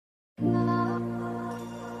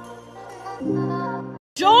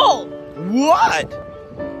Joel! What?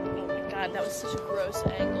 Oh my god, that was such a gross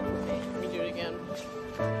angle for me. Let me do it again.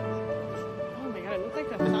 Oh my god, it looked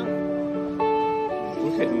like a tongue.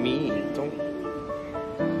 Look at me. Don't.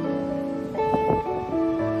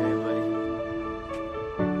 Hey, buddy.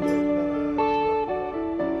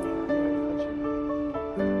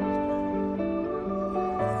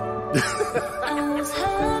 I was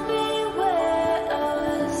happy where I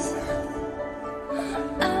was.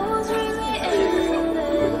 I was really in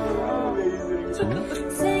it.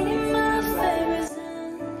 Singing my favorites.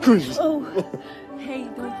 Oh, hey,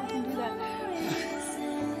 don't fucking do that.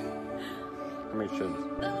 How many shins?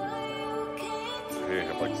 Hey, I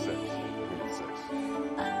have like 6.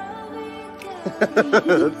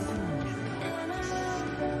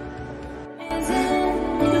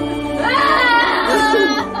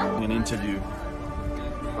 An interview.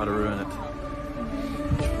 How to ruin it.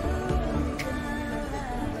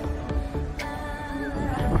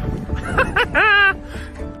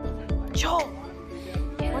 Joel!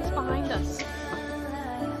 What's behind us?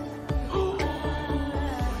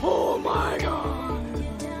 Oh my god!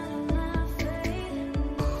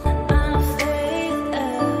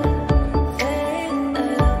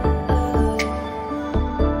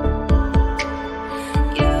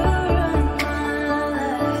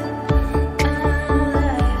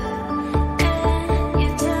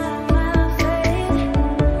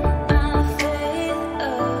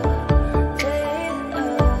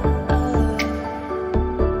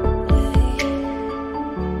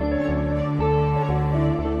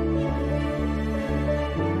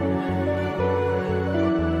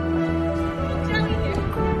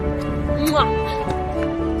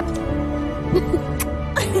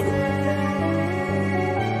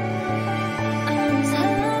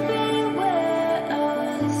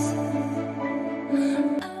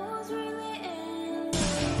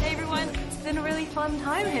 Fun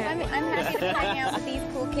time here. I'm happy to hang out with these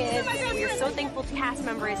cool kids. We are so thankful the cast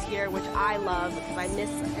member is here, which I love because I miss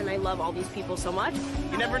and I love all these people so much.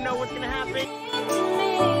 You never know what's gonna happen.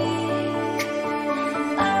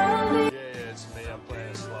 Yeah, it's me. I'm playing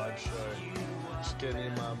a slideshow. Just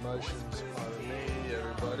getting my emotions out of me,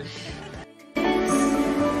 everybody.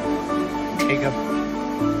 Jacob.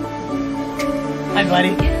 Hi,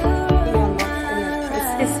 buddy.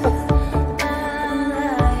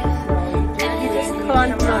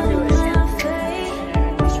 Can't do it.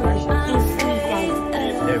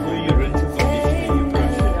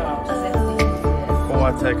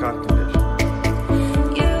 Or take off condition.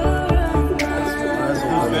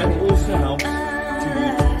 That also helps to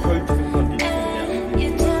coat the condition down.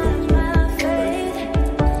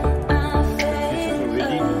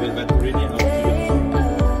 That already helps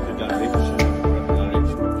with the direction.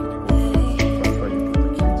 That's why you put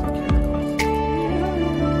the kids in chemicals.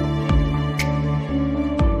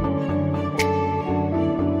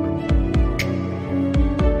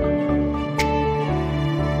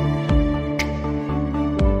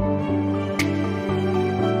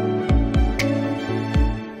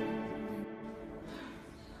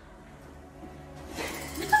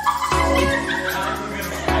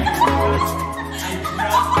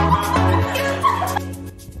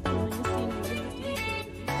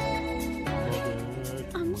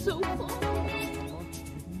 I'm so full.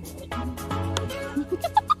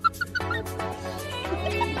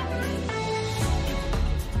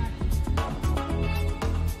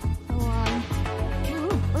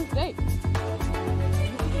 First date.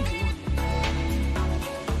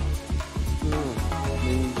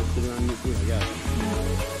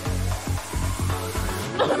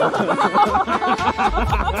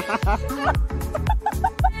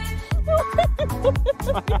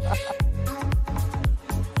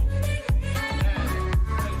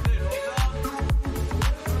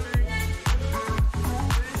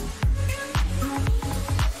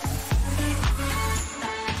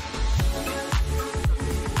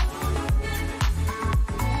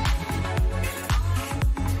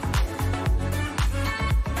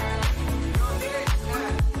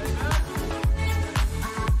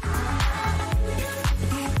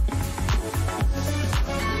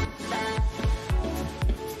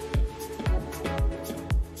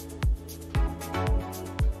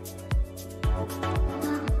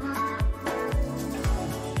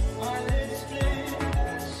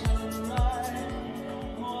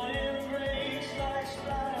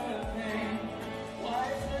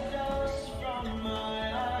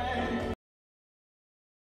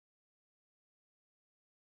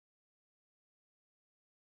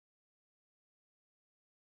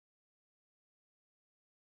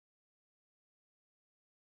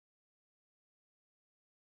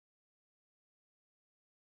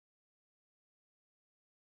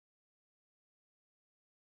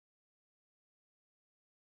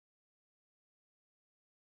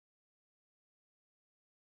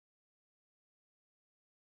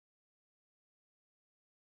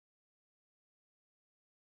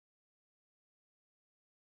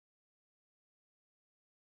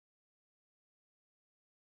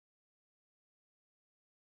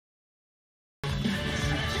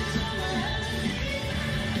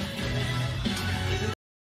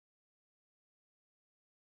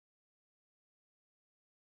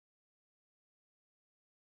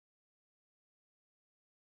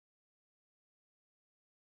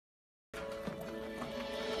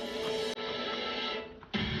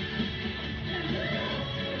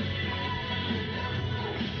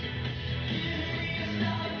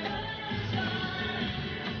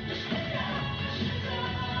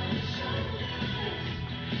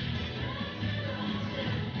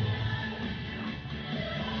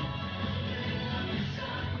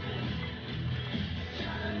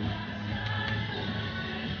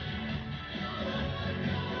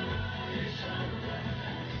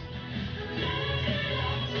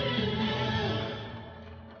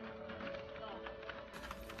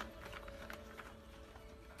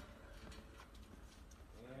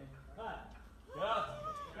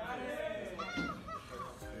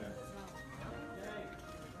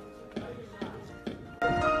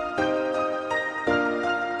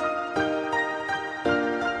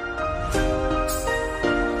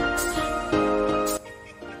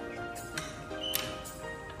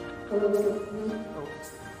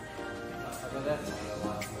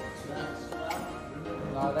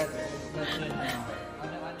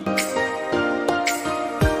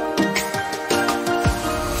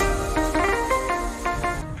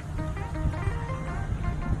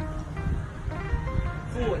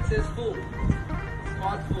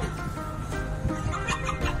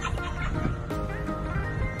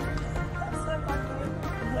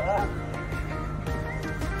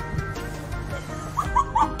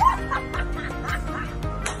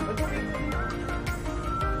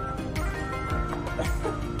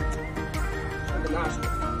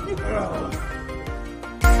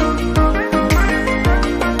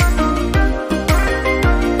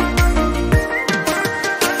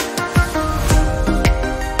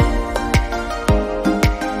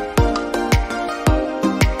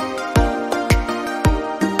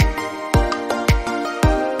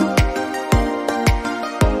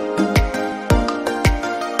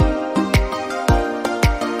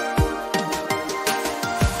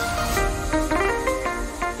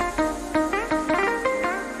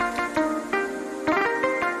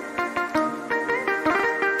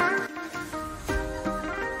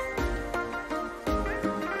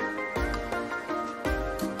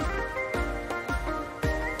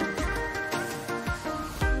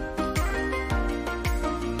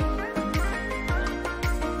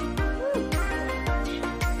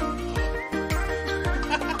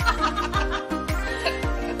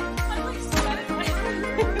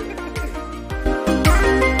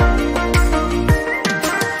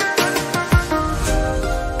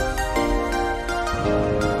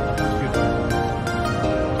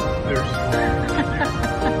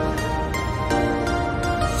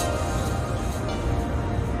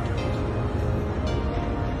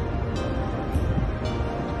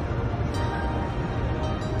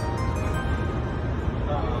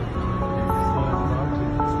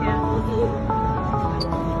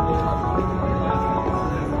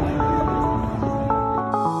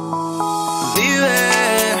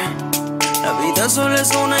 Solo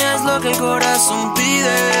es una y es lo que el corazón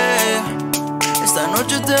pide. Esta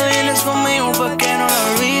noche te vienes conmigo pa' que no la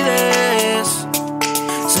olvides.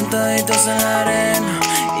 Sentaditos en la arena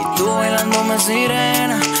y tú bailándome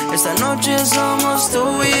sirena. Esta noche somos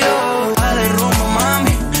tú y yo. Dale rumbo,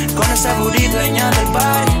 mami, con esa burrita dueña del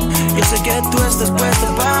party. Yo sé que tú estás puesta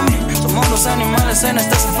pa' mí. Somos dos animales en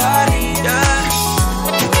este safari, yeah.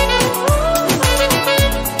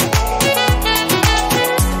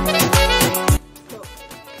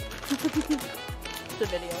 The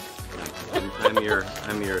video.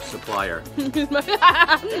 I'm your supplier. It's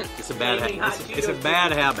It's a bad habit. It's a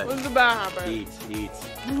bad habit. a bad habit. Eat.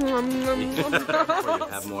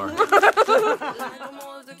 Have more.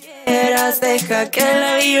 Deja que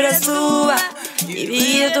la vibra suba y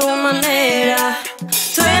vive tu manera.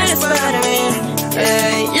 Tú eres para mí,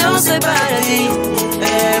 yo soy para ti.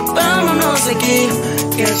 Vámonos de aquí,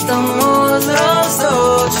 que estamos los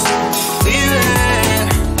dos. Vive,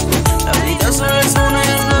 la vida solo es una y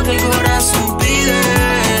es lo que el corazón pide.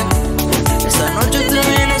 Esta noche te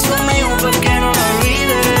vienes conmigo pa' que no la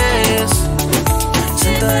olvides.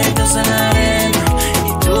 Sentaditos en la